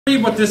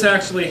what this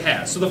actually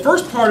has. So the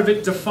first part of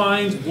it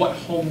defines what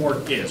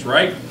homework is,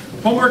 right?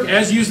 Homework,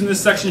 as used in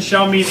this section,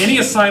 shall mean any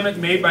assignment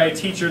made by a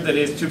teacher that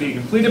is to be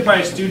completed by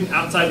a student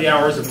outside the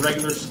hours of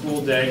regular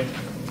school day,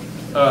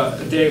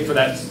 for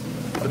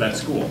that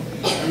school.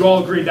 You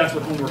all agree that's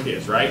what homework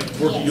is, right?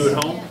 Work you do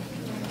at home.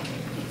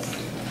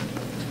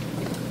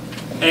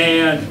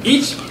 And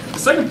the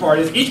second part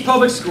is each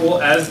public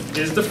school, as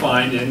is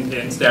defined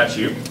in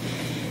statute,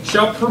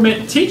 shall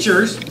permit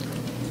teachers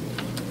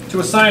to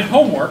assign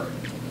homework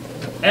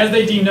as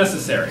they deem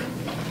necessary.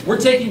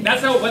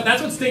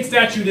 That's what state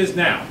statute is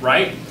now,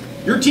 right?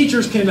 Your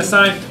teachers can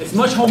assign as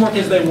much homework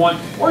as they want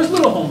or as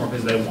little homework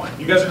as they want.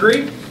 You guys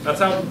agree? That's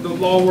how the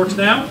law works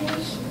now?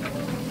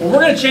 Well,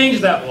 we're going to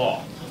change that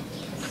law.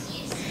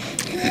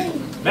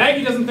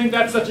 Maggie doesn't think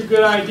that's such a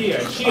good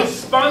idea. She has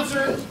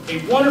sponsored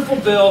a wonderful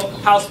bill,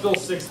 House Bill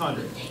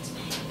 600.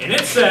 And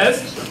it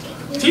says,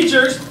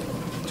 teachers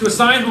to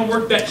assign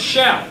homework that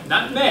shall,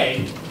 not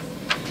may,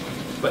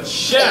 but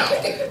shall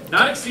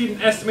not exceed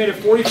an estimated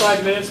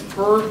 45 minutes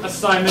per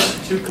assignment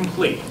to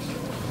complete.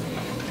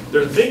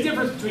 There's a big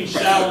difference between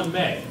shall and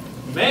may.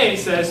 May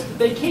says that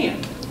they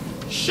can.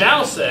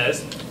 Shall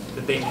says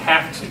that they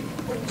have to.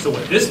 So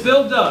what this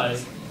bill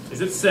does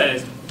is it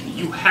says that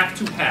you have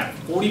to have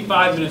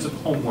 45 minutes of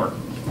homework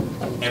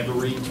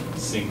every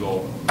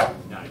single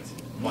night,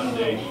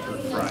 Monday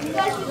through Friday.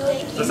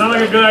 Does that sound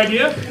like a good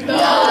idea?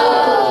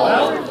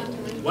 No!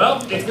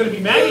 Well, it's going to be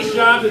Maggie's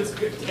job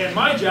and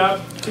my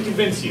job to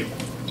convince you.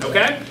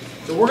 Okay?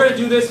 So we're going to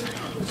do this,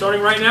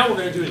 starting right now, we're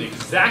going to do it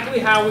exactly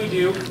how we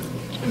do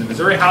in the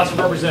Missouri House of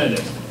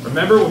Representatives.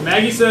 Remember when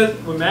Itira,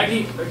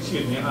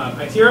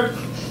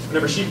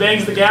 whenever she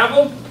bangs the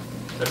gavel,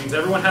 that means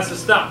everyone has to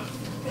stop.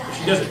 If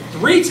she does it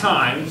 3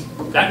 times,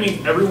 that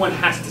means everyone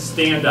has to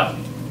stand up.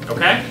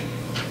 Okay?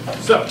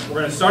 So, we're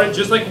going to start it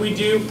just like we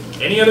do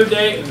any other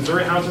day in the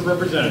Missouri House of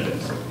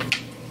Representatives.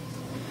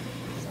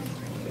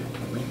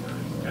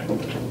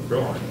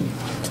 Go on.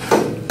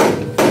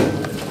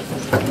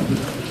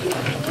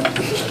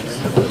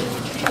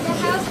 The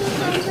House will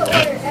come to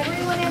order.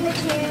 Everyone in the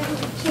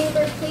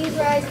chamber, please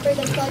rise for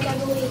the Pledge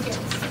of Allegiance.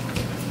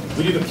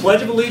 We do the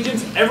Pledge of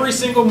Allegiance every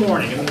single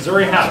morning in the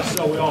Missouri House.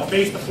 So we all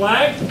face the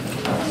flag.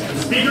 The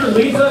speaker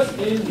leads us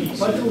in the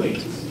Pledge of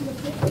Allegiance.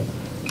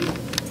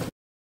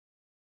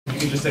 You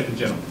can just say the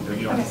gentleman.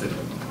 You don't have to say it.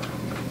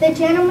 The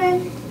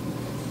gentleman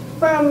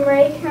from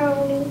Ray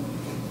County,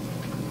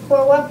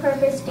 for what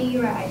purpose do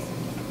you rise?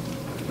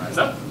 Rise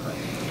up.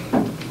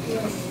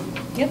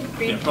 Yep.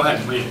 Yeah, go ahead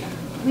and read it.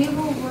 We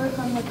will work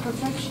on the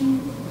perfection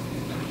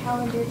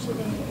calendar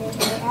today. I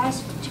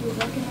ask to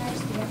recognize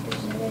the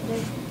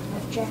representative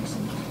of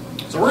Jackson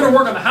County. So we're going to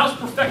work on the House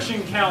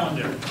Perfection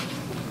Calendar.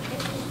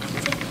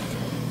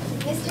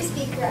 Mr.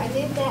 Speaker, I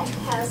move that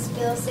House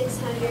Bill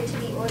 600 to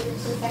be ordered,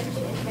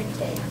 perfected, and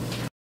printed.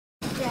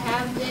 To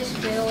have this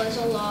bill as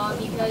a law,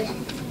 because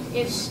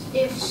if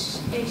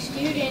a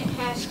student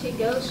has to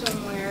go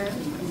somewhere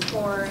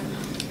for,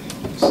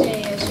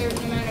 say, a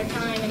certain amount of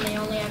time and they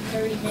only have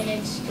 30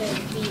 minutes to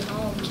be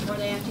home before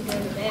they have to go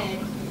to bed,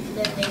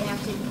 then they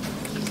have to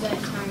use that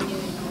time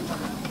doing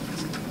homework.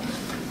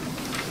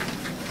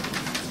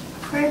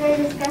 Further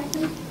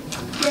discussion?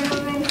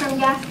 Gentleman from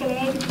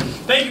Gasconade.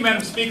 Thank you,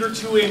 Madam Speaker.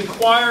 To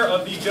inquire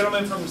of the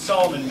gentleman from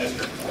Solomon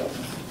District.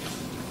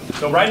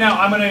 So right now,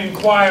 I'm going to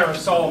inquire of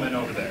Solomon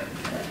over there.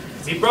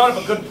 He brought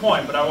up a good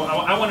point, but I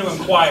want to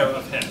inquire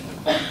of him.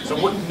 So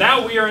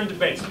now we are in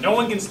debate. So no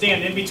one can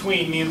stand in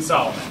between me and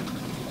Solomon.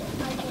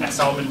 Now,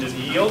 Solomon, does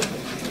he yield?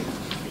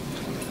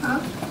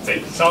 Huh?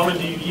 Say, Solomon,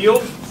 do you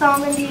yield?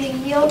 Solomon, do you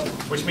yield?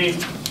 Which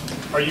means,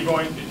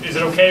 is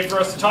it okay for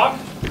us to talk?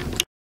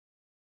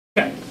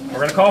 Okay, we're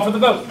going to call for the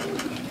vote.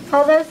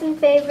 All those in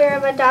favor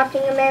of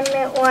adopting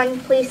Amendment 1,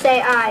 please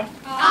say aye.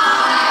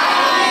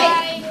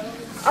 Aye!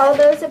 All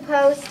those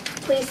opposed,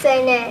 please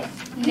say nay.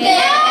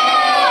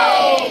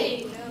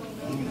 Nay!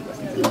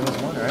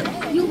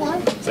 You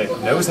won. Say,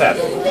 noes have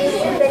it.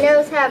 The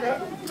noes have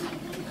it.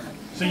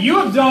 So you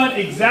have done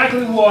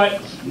exactly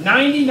what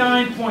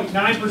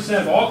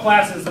 99.9% of all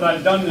classes that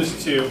I've done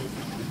this to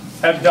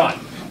have done.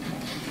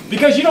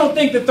 Because you don't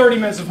think that 30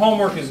 minutes of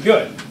homework is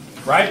good,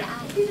 right?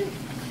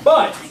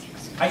 But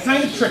I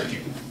kind of tricked you.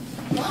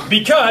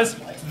 Because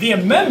the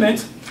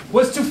amendment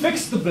was to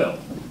fix the bill.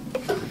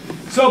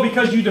 So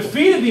because you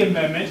defeated the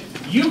amendment,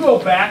 you go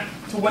back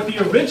to what the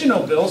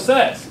original bill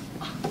says.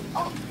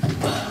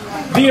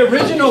 The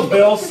original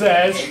bill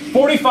says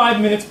 45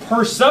 minutes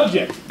per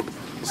subject.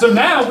 So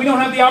now we don't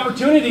have the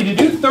opportunity to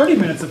do 30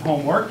 minutes of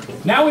homework.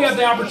 Now we have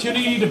the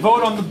opportunity to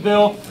vote on the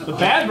bill, the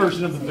bad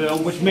version of the bill,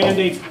 which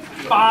mandates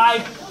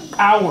 5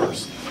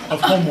 hours of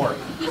homework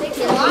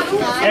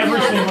every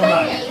single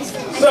night.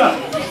 So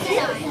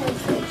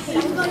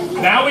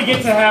now we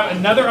get to have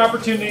another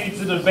opportunity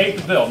to debate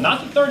the bill.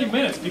 Not the 30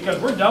 minutes, because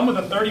we're done with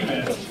the 30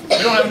 minutes. We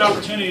don't have an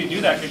opportunity to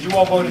do that because you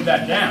all voted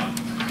that down.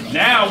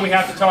 Now we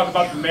have to talk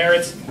about the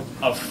merits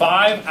of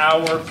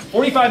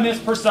 45 minutes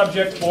per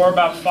subject, or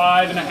about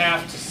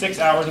 5.5 to 6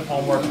 hours of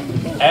homework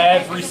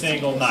every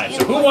single night.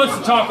 So who wants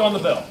to talk on the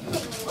bill?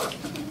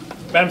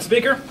 Madam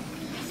Speaker?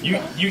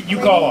 You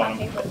call on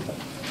them.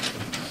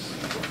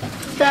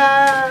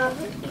 The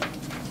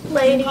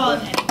lady.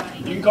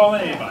 You can call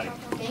in anybody.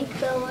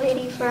 The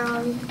lady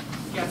from.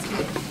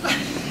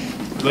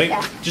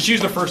 Just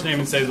use the first name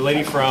and say the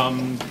lady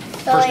from The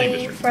first name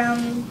lady district.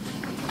 from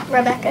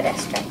Rebecca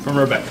District. From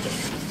Rebecca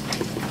District.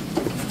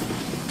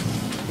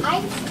 I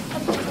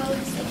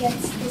oppose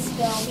against this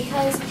bill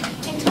because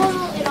in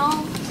total, in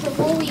all, the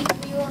whole week,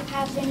 we will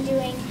have been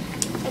doing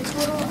a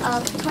total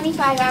of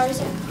 25 hours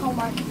of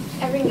homework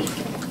every week.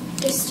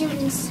 The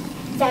students,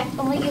 that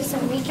only gives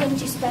them weekend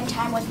to spend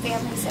time with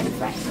families and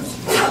friends.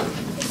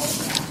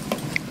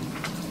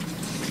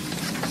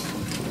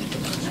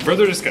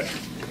 Further discussion.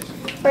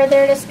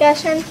 Further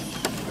discussion?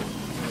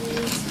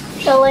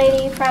 The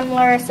lady from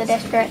Larissa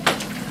District.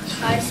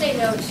 I say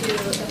no to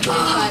the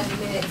 45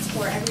 minutes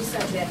for every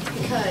subject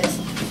because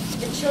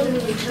the children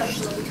will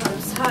become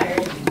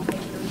tired,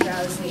 making them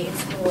drowsy in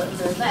school and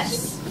learn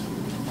less.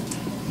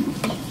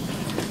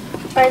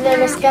 Further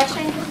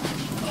discussion?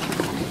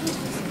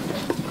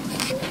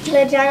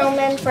 The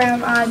gentleman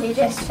from Ozzie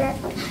District.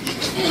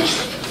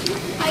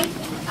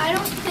 I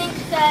don't think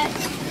that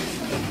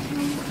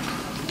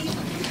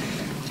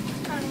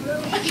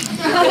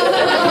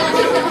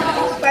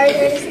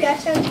Further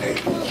discussion?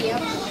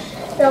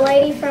 The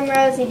lady from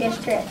Rosie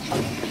District.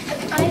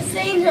 I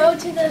say no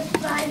to the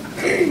 45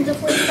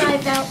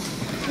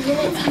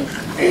 minutes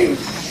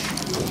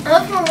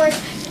of homework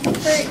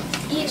for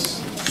each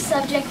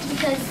subject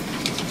because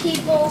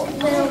people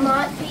will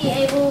not be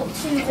able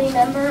to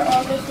remember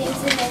all the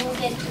things and they will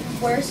get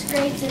worse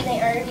grades than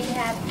they already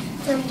have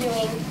from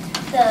doing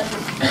the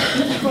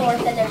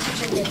homework that their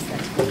teacher gives them.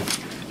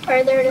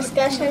 Further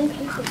discussion?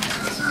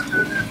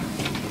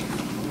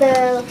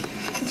 The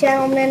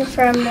gentleman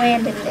from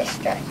Landon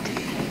District.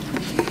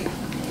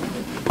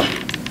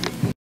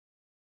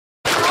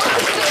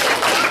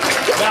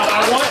 Now,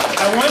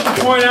 I want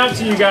to point out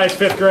to you guys,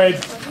 5th grade,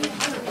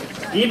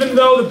 even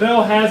though the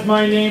bill has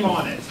my name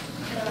on it,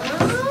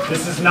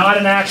 this is not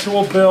an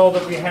actual bill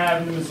that we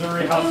have in the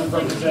Missouri House of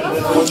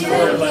Representatives or the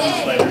Missouri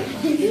Legislature.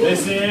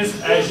 This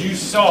is, as you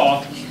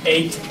saw,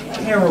 a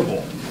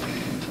terrible,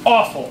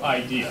 awful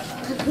idea.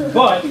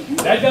 But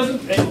that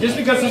doesn't, just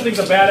because something's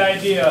a bad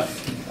idea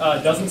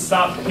doesn't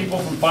stop people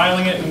from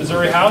filing it in the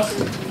Missouri House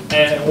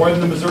or in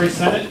the Missouri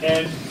Senate.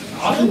 And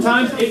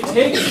oftentimes it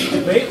takes a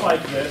debate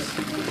like this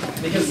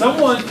because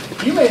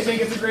you may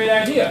think it's a great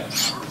idea.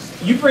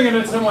 You bring it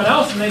to someone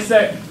else and they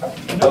say,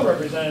 no,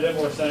 Representative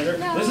or Senator,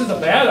 this is a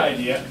bad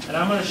idea, and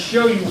I'm going to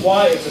show you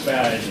why it's a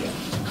bad idea.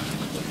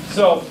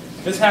 So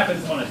this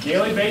happens on a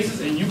daily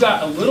basis, and you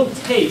got a little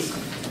taste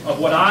of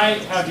what I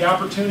have the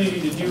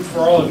opportunity to do for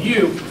all of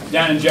you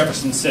down in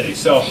Jefferson City.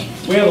 So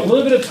we have a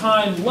little bit of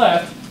time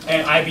left,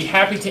 and I'd be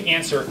happy to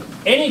answer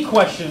any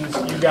questions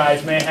you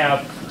guys may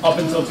have up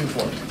until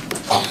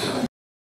 2:40.